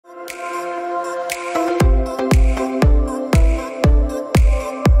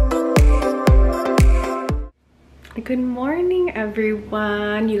Good morning,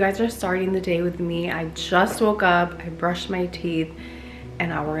 everyone. You guys are starting the day with me. I just woke up, I brushed my teeth,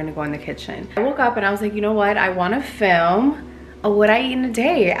 and now we're gonna go in the kitchen. I woke up and I was like, you know what? I wanna film a what I eat in a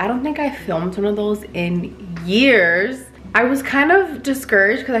day. I don't think I filmed one of those in years. I was kind of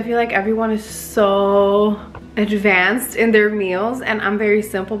discouraged because I feel like everyone is so advanced in their meals and I'm very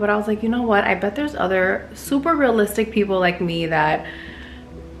simple, but I was like, you know what? I bet there's other super realistic people like me that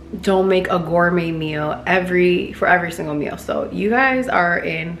don't make a gourmet meal for every single meal. So you guys are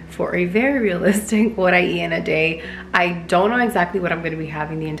in for a very realistic what I eat in a day. I don't know exactly what I'm going to be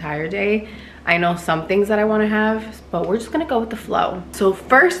having the entire day. I know some things that I want to have, but we're just gonna go with the flow. So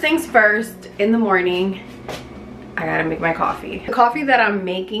first things first, in the morning I gotta make my coffee. The coffee that I'm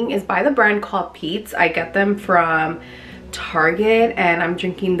making is by the brand called DEETS. I get them from Target and I'm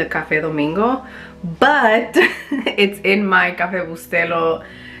drinking the Café Domingo, but it's in my Café Bustelo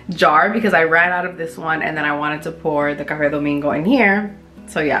jar because I ran out of this one and then I wanted to pour the Café Domingo in here.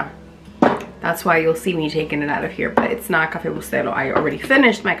 So yeah, that's why you'll see me taking it out of here, but it's not Café Bustelo. I already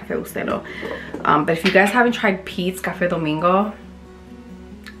finished my Café Bustelo. But if you guys haven't tried Pete's Café Domingo,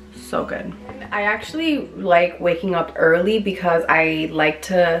 so good. I actually like waking up early because I like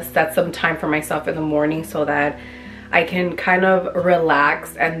to set some time for myself in the morning so that I can kind of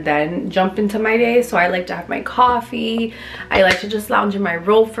relax and then jump into my day. So I like to have my coffee. I like to just lounge in my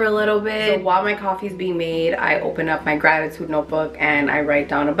robe for a little bit. So while my coffee is being made, I open up my gratitude notebook and I write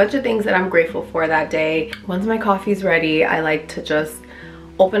down a bunch of things that I'm grateful for that day. Once my coffee is ready, I like to just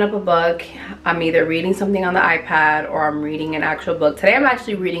open up a book. I'm either reading something on the iPad or I'm reading an actual book. Today I'm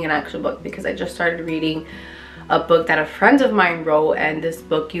actually reading an actual book because I just started reading a book that a friend of mine wrote, and this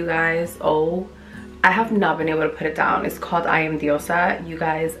book, you guys, I have not been able to put it down. It's called I Am Diosa. You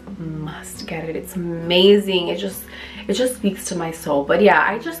guys must get it. It's amazing. It just speaks to my soul. But yeah,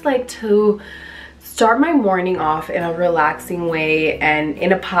 I just like to start my morning off in a relaxing way and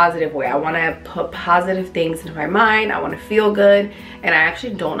in a positive way. I want to put positive things into my mind. I want to feel good, and I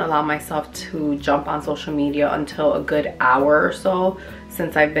actually don't allow myself to jump on social media until a good hour or so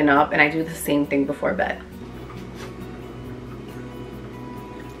since I've been up, and I do the same thing before bed.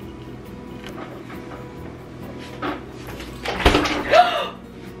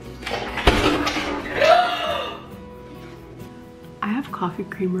 I have coffee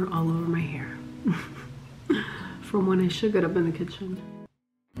creamer all over my hair from when I shook it up in the kitchen.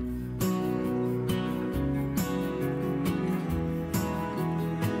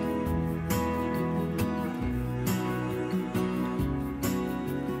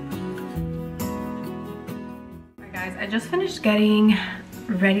 Alright guys, I just finished getting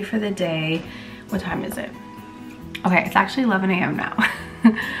ready for the day. What time is it? Okay, it's actually 11 a.m. now.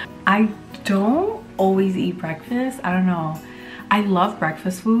 I don't always eat breakfast. I don't know. I love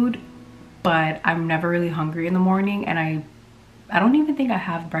breakfast food, but I'm never really hungry in the morning, and I don't even think I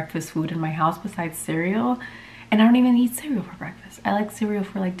have breakfast food in my house besides cereal, and I don't even eat cereal for breakfast. I like cereal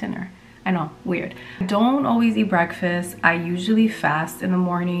for like dinner. I know, weird. I don't always eat breakfast. I usually fast in the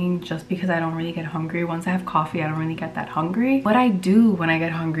morning just because I don't really get hungry. Once I have coffee, I don't really get that hungry. What I do when I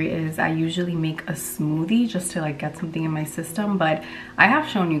get hungry is I usually make a smoothie just to like get something in my system, but I have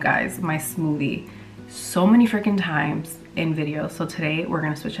shown you guys my smoothie so many freaking times in videos. So today we're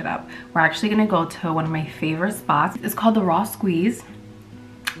gonna switch it up. We're actually gonna go to one of my favorite spots. It's called the Raw Squeeze,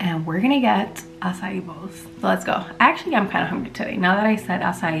 and we're gonna get acai bowls. So let's go. Actually, I'm kind of hungry today. Now that I said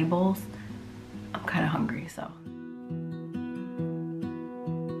acai bowls, I'm kind of hungry, so.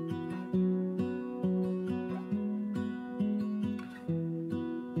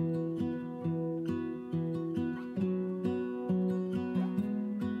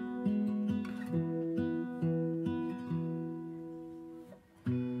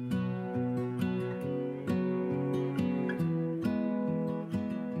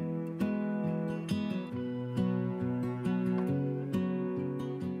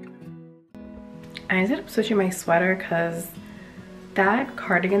 I ended up switching my sweater because that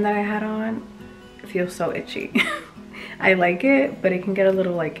cardigan that I had on feels so itchy. I like it, but it can get a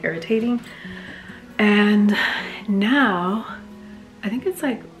little like irritating. And now I think it's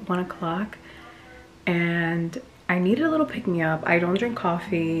like 1 o'clock and I needed a little pick-me-up. I don't drink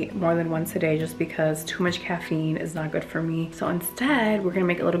coffee more than once a day just because too much caffeine is not good for me. So instead, we're gonna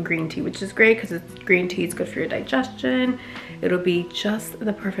make a little green tea, which is great because it's green tea. It's good for your digestion. It'll be just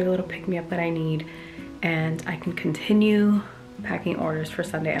the perfect little pick-me-up that I need, and I can continue packing orders for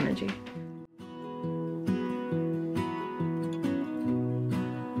Sunday energy.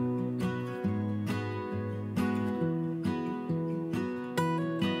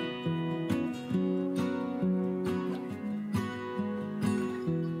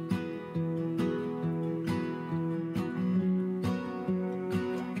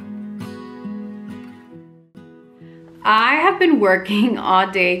 I have been working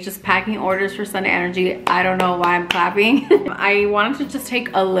all day, just packing orders for Sunday Energy. I don't know why I'm clapping. I wanted to just take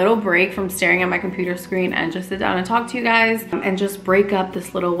a little break from staring at my computer screen and just sit down and talk to you guys and just break up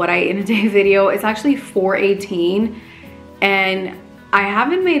this little what I ate in a day video. It's actually 4:18 and I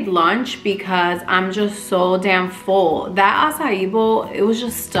haven't made lunch because I'm just so damn full. That acai bowl, it was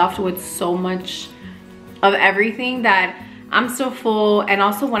just stuffed with so much of everything that I'm still full. And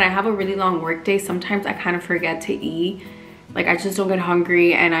also when I have a really long work day, sometimes I kind of forget to eat. Like I just don't get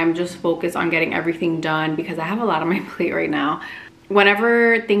hungry and I'm just focused on getting everything done because I have a lot on my plate right now.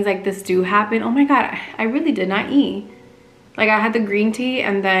 Whenever things like this do happen, oh my God, I really did not eat. Like I had the green tea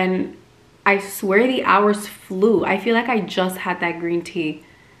and then I swear the hours flew. I feel like I just had that green tea.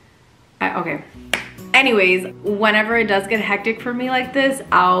 Okay. Anyways, whenever it does get hectic for me like this,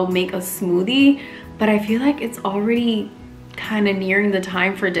 I'll make a smoothie, but I feel like it's already kind of nearing the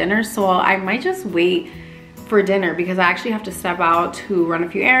time for dinner, so I might just wait for dinner because I actually have to step out to run a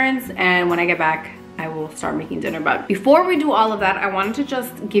few errands, and when I get back I will start making dinner. But before we do all of that, I wanted to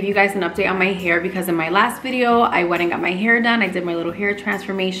just give you guys an update on my hair because in my last video I went and got my hair done. I did my little hair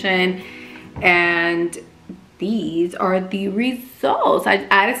transformation and these are the results. I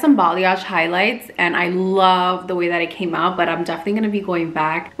added some balayage highlights and I love the way that it came out, but I'm definitely going to be going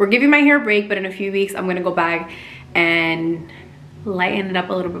back. We're giving my hair a break, but in a few weeks I'm going to go back and lighten it up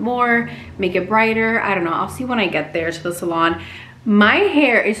a little bit more, make it brighter. I don't know, I'll see when I get there to the salon. My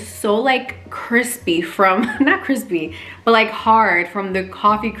hair is so like crispy from, not crispy, but like hard from the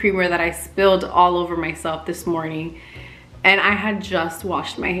coffee creamer that I spilled all over myself this morning. And I had just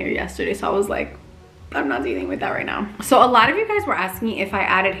washed my hair yesterday, so I was like, I'm not dealing with that right now. So a lot of you guys were asking if I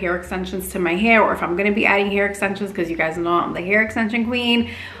added hair extensions to my hair or if I'm gonna be adding hair extensions because you guys know I'm the hair extension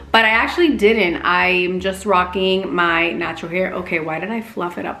queen. But I actually didn't. I'm just rocking my natural hair. Okay, why did I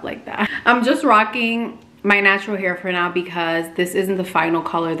fluff it up like that? I'm just rocking my natural hair for now because this isn't the final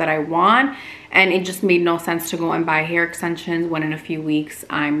color that I want. And it just made no sense to go and buy hair extensions when in a few weeks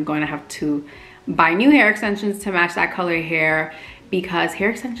I'm going to have to buy new hair extensions to match that color hair because hair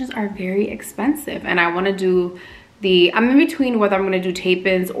extensions are very expensive. And I want to do I'm in between whether I'm going to do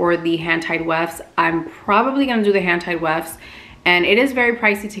tape-ins or the hand-tied wefts. I'm probably going to do the hand-tied wefts. And it is very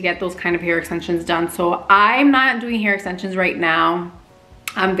pricey to get those kind of hair extensions done. So I'm not doing hair extensions right now.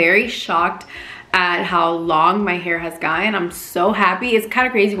 I'm very shocked at how long my hair has gotten. I'm so happy. It's kind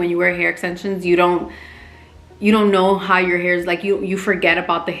of crazy when you wear hair extensions. You don't know how your hair is like. You forget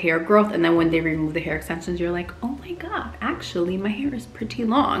about the hair growth. And then when they remove the hair extensions, you're like, oh my God, actually my hair is pretty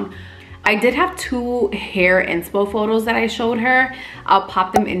long. I did have 2 hair inspo photos that I showed her. I'll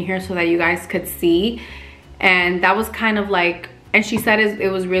pop them in here so that you guys could see. And that was kind of like, and she said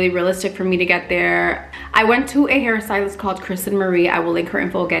it was really realistic for me to get there. I went to a hairstylist called Kristen Marie. I will link her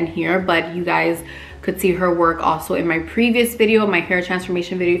info again here, but you guys could see her work also in my previous video, my hair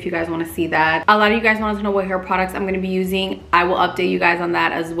transformation video, if you guys want to see that. A lot of you guys wanted to know what hair products I'm going to be using. I will update you guys on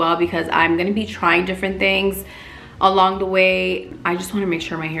that as well because I'm going to be trying different things along the way. I just want to make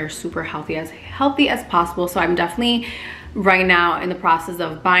sure my hair is super healthy as possible. So I'm definitely right now in the process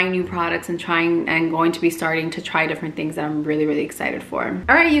of buying new products and going to be starting to try different things that I'm really, really excited for.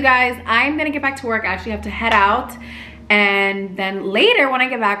 All right, you guys, I'm gonna get back to work. I actually have to head out. And then later when I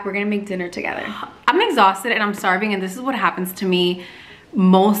get back, we're gonna make dinner together. I'm exhausted and I'm starving, and this is what happens to me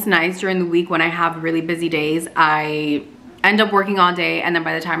most nights during the week when I have really busy days. I end up working all day, and then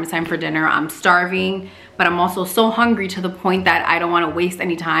by the time it's time for dinner, I'm starving, but I'm also so hungry to the point that I don't want to waste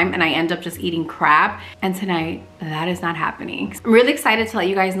any time, and I end up just eating crap. And tonight, that is not happening. I'm really excited to let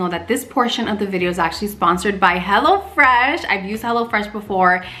you guys know that this portion of the video is actually sponsored by HelloFresh. I've used HelloFresh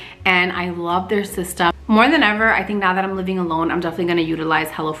before, and I love their system. More than ever, I think now that I'm living alone, I'm definitely going to utilize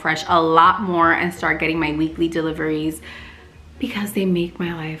HelloFresh a lot more and start getting my weekly deliveries because they make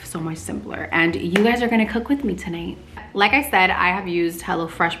my life so much simpler. And you guys are going to cook with me tonight. Like I said, I have used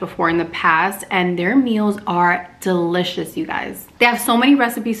HelloFresh before in the past, and their meals are delicious, you guys. They have so many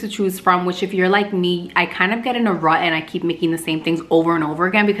recipes to choose from, which if you're like me, I kind of get in a rut and I keep making the same things over and over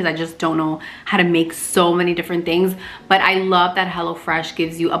again because I just don't know how to make so many different things. But I love that HelloFresh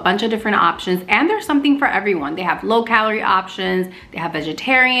gives you a bunch of different options, and there's something for everyone. They have low-calorie options, they have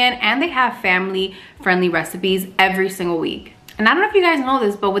vegetarian, and they have family-friendly recipes every single week. And I don't know if you guys know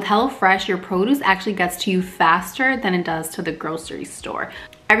this, but with HelloFresh, your produce actually gets to you faster than it does to the grocery store.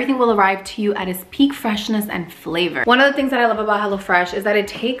 everything will arrive to you at its peak freshness and flavor. One of the things that I love about HelloFresh is that it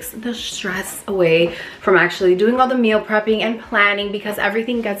takes the stress away from actually doing all the meal prepping and planning, because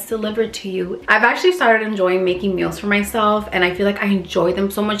everything gets delivered to you. I've actually started enjoying making meals for myself, and I feel like I enjoy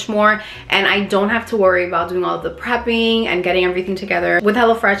them so much more, and I don't have to worry about doing all of the prepping and getting everything together. With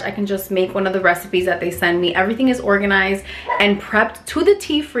HelloFresh, I can just make one of the recipes that they send me. Everything is organized and prepped to the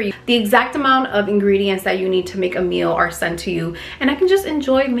T for you. The exact amount of ingredients that you need to make a meal are sent to you, and I can just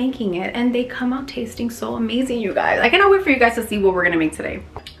enjoy making it, and they come out tasting so amazing, you guys. I cannot wait for you guys to see what we're gonna make today.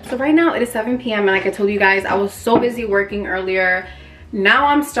 So right now it is 7 p.m. and like I told you guys, I was so busy working earlier. Now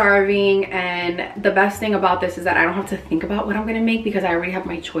I'm starving, and the best thing about this is that I don't have to think about what I'm gonna make because I already have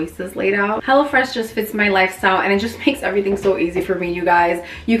my choices laid out. HelloFresh just fits my lifestyle, and it just makes everything so easy for me, you guys.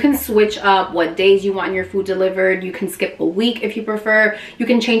 You can switch up what days you want your food delivered. You can skip a week if you prefer. You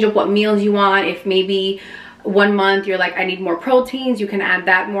can change up what meals you want. If maybe 1 month you're like, I need more proteins, you can add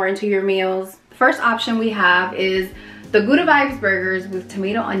that more into your meals. The first option we have is the Gouda Vibes burgers with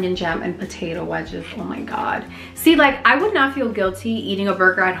tomato, onion jam, and potato wedges. Oh my God. See, like, I would not feel guilty eating a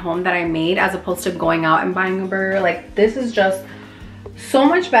burger at home that I made as opposed to going out and buying a burger. Like, this is just so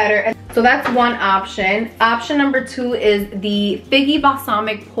much better. And so that's one option. Option number 2 is the figgy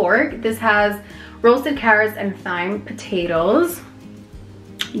balsamic pork. This has roasted carrots and thyme potatoes.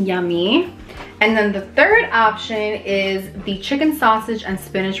 Yummy. And then the third option is the chicken sausage and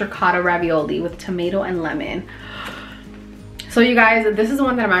spinach ricotta ravioli with tomato and lemon. So you guys, this is the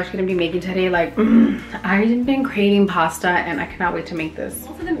one that I'm actually gonna be making today. Like, I've been craving pasta and I cannot wait to make this.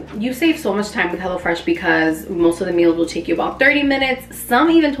 Most of them, you save so much time with HelloFresh because most of the meals will take you about 30 minutes, some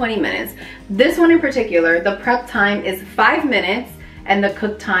even 20 minutes. This one in particular, the prep time is 5 minutes and the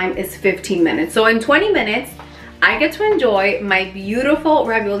cook time is 15 minutes. So in 20 minutes, I get to enjoy my beautiful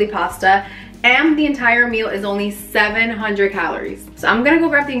ravioli pasta, and the entire meal is only 700 calories. So I'm gonna go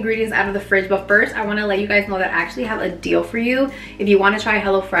grab the ingredients out of the fridge, but first I wanna let you guys know that I actually have a deal for you. If you wanna try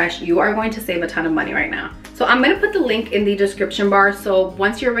HelloFresh, you are going to save a ton of money right now. So I'm gonna put the link in the description bar. So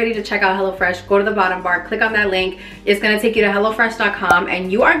once you're ready to check out HelloFresh, go to the bottom bar, click on that link. It's gonna take you to HelloFresh.com,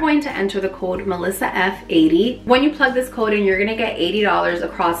 and you are going to enter the code MelissaF80. When you plug this code in, you're gonna get $80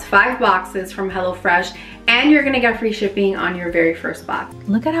 across 5 boxes from HelloFresh, and you're gonna get free shipping on your very first box.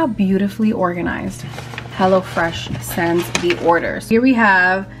 Look at how beautifully organized HelloFresh sends the orders. Here we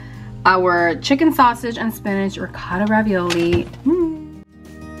have our chicken sausage and spinach ricotta ravioli.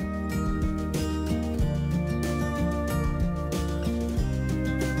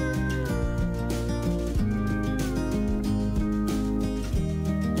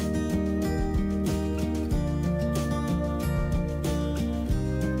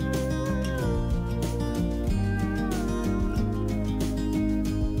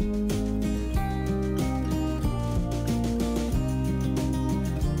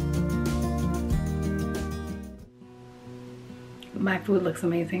 My food looks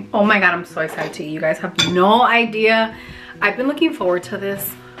amazing. Oh my God, I'm so excited to eat. You guys have no idea. I've been looking forward to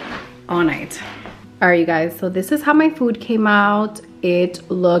this all night. All right, you guys, so this is how my food came out. It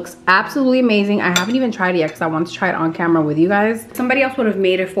looks absolutely amazing. I haven't even tried it yet because I want to try it on camera with you guys. Somebody else would have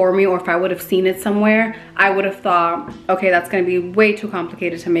made it for me, or if I would have seen it somewhere, I would have thought, okay, that's gonna be way too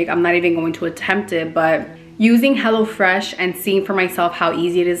complicated to make. I'm not even going to attempt it. But using HelloFresh and seeing for myself how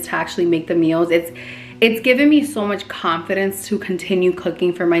easy it is to actually make the meals, it's given me so much confidence to continue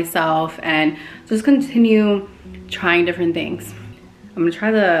cooking for myself and just continue trying different things. I'm gonna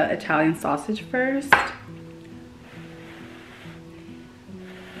try the Italian sausage first.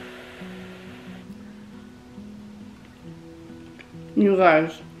 You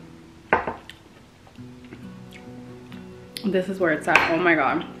guys, this is where it's at. Oh my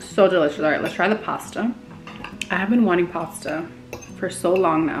God, so delicious. All right, let's try the pasta. I have been wanting pasta for so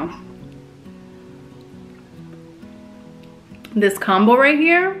long now. This combo right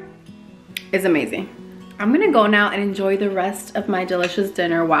here is amazing. I'm gonna go now and enjoy the rest of my delicious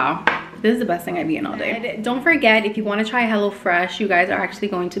dinner. Wow, this is the best thing I've eaten all day. And don't forget, if you want to try HelloFresh, you guys are actually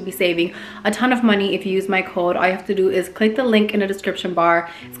going to be saving a ton of money if you use my code. All you have to do is click the link in the description bar.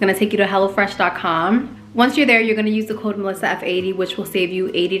 It's gonna take you to HelloFresh.com. Once you're there, you're gonna use the code MelissaF80, which will save you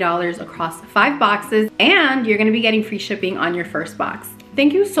 $80 across 5 boxes, and you're gonna be getting free shipping on your first box.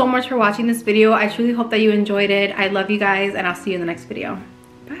 Thank you so much for watching this video. I truly hope that you enjoyed it. I love you guys, and I'll see you in the next video.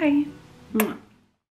 Bye. Mwah.